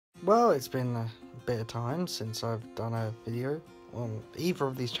Well, it's been a bit of time since I've done a video on either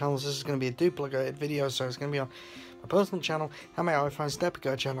of these channels. This is going to be a duplicated video, so it's going to be on my personal channel and my iPhone's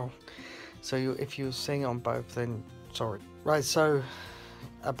Tachycardia channel. So if you're seeing it on both, then sorry. Right, so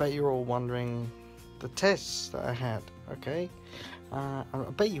I bet you're all wondering the tests that I had, okay? I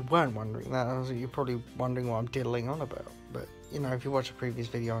bet you weren't wondering that. You're probably wondering what I'm diddling on about. But, you know, if you watch a previous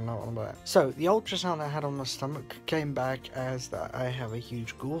video, I know what I'm about. So, the ultrasound I had on my stomach came back as that I have a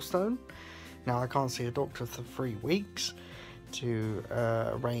huge gallstone. Now, I can't see a doctor for 3 weeks to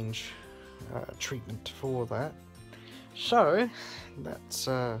arrange treatment for that. So, that's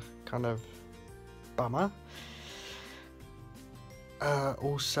kind of bummer.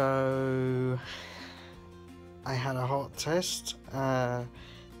 Also, I had a heart test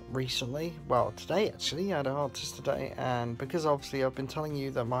recently. Well, today actually. I had a heart test today, and because obviously I've been telling you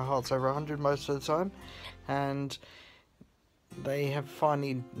that my heart's over 100 most of the time, and they have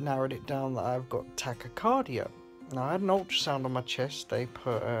finally narrowed it down that I've got tachycardia. Now, I had an ultrasound on my chest. They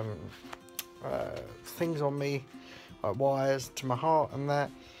put things on me, like wires to my heart and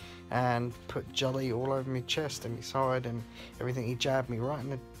that, and put jelly all over my chest and my side and everything. He jabbed me right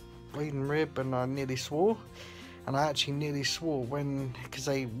in the bleeding rib, and I nearly swore. And I actually nearly swore because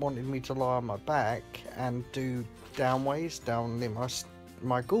they wanted me to lie on my back and do downways down near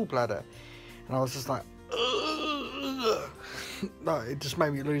my gallbladder, and I was just like, no, it just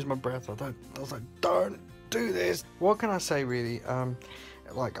made me lose my breath. I was like, don't do this. What can I say really?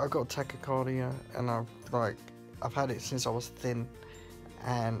 Like, I got tachycardia, and I've had it since I was thin,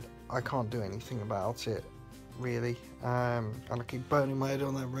 and I can't do anything about it really. And I keep burning my head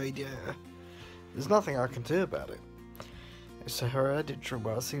on that radiator. There's nothing I can do about it. It's a hereditary,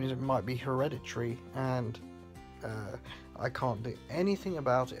 well, it seems it might be hereditary, and I can't do anything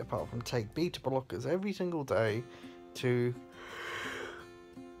about it apart from take beta blockers every single day to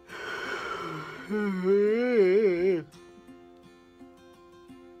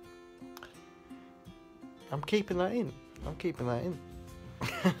I'm keeping that in. I'm keeping that in.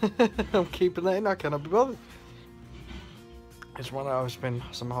 I'm keeping that in. I cannot be bothered. It's one I've spent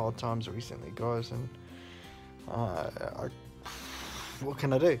some hard times recently, guys, and what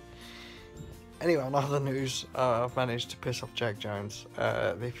can I do? Anyway, on other news, I've managed to piss off Jack Jones.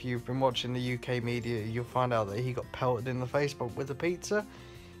 If you've been watching the UK media, you'll find out that he got pelted in the face with a pizza,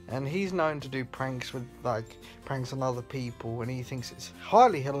 and he's known to do pranks on other people, and he thinks it's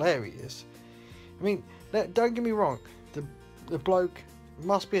highly hilarious. I mean, don't get me wrong, the bloke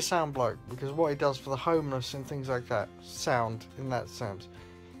must be a sound bloke, because what he does for the homeless and things like that, sound in that sense.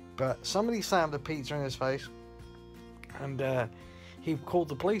 But somebody slammed a pizza in his face, and he called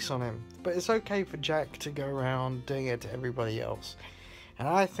the police on him. But it's okay for Jack to go around doing it to everybody else, and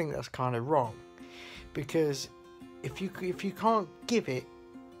I think that's kind of wrong, because if you can't give it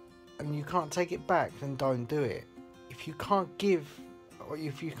and you can't take it back, then don't do it. If you can't give, or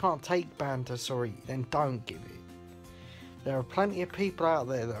if you can't take banter, then don't give it. There are plenty of people out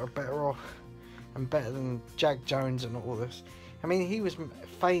there that are better off and better than Jack Jones and all this. I mean, he was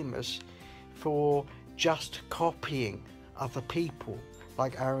famous for just copying other people,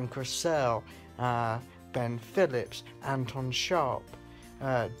 like Aaron Cressell, Ben Phillips, Anton Sharp,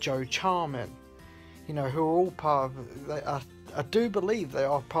 Joe Charman, you know, who are all part of, I do believe they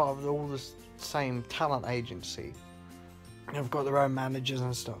are part of all the same talent agency. They've got their own managers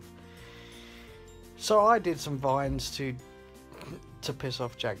and stuff. So I did some vines to piss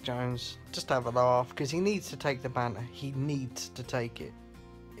off Jack Jones, just to have a laugh, because he needs to take the banter. He needs to take it.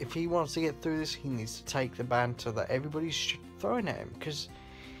 If he wants to get through this, he needs to take the banter that everybody's throwing at him, because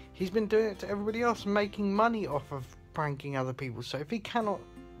he's been doing it to everybody else, making money off of pranking other people. So if he cannot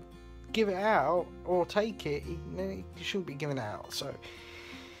give it out or take it, he shouldn't be giving it out. So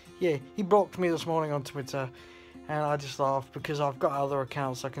yeah, he blocked me this morning on Twitter, and I just laughed because I've got other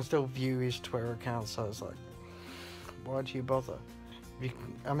accounts. I can still view his Twitter account, so it's like, why do you bother?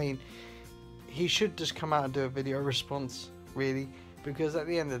 I mean, he should just come out and do a video response, really, because at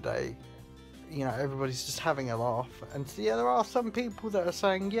the end of the day, you know, everybody's just having a laugh, and yeah, there are some people that are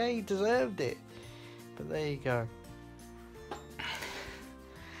saying, yeah, he deserved it, but there you go.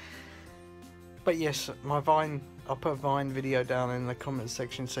 But yes, my Vine, I'll put a Vine video down in the comments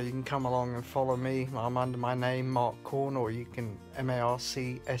section, so you can come along and follow me. I'm under my name, Marc Corn, or you can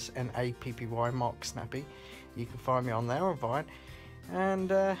MarcSnappy, Mark Snappy. You can find me on there on Vine,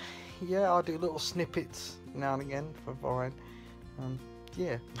 and yeah, I'll do little snippets now and again for Vine.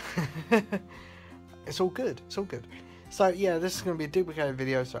 Yeah, it's all good. It's all good. So yeah, this is going to be a duplicated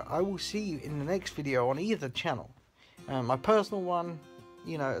video. So I will see you in the next video on either channel. My personal one,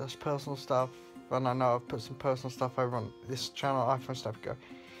 you know, that's personal stuff, and I know I've put some personal stuff over on this channel, iPhone Stuff Go.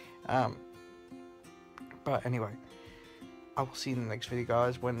 But anyway, I will see you in the next video,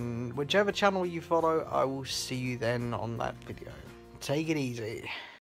 guys. Whichever channel you follow, I will see you then on that video. Take it easy.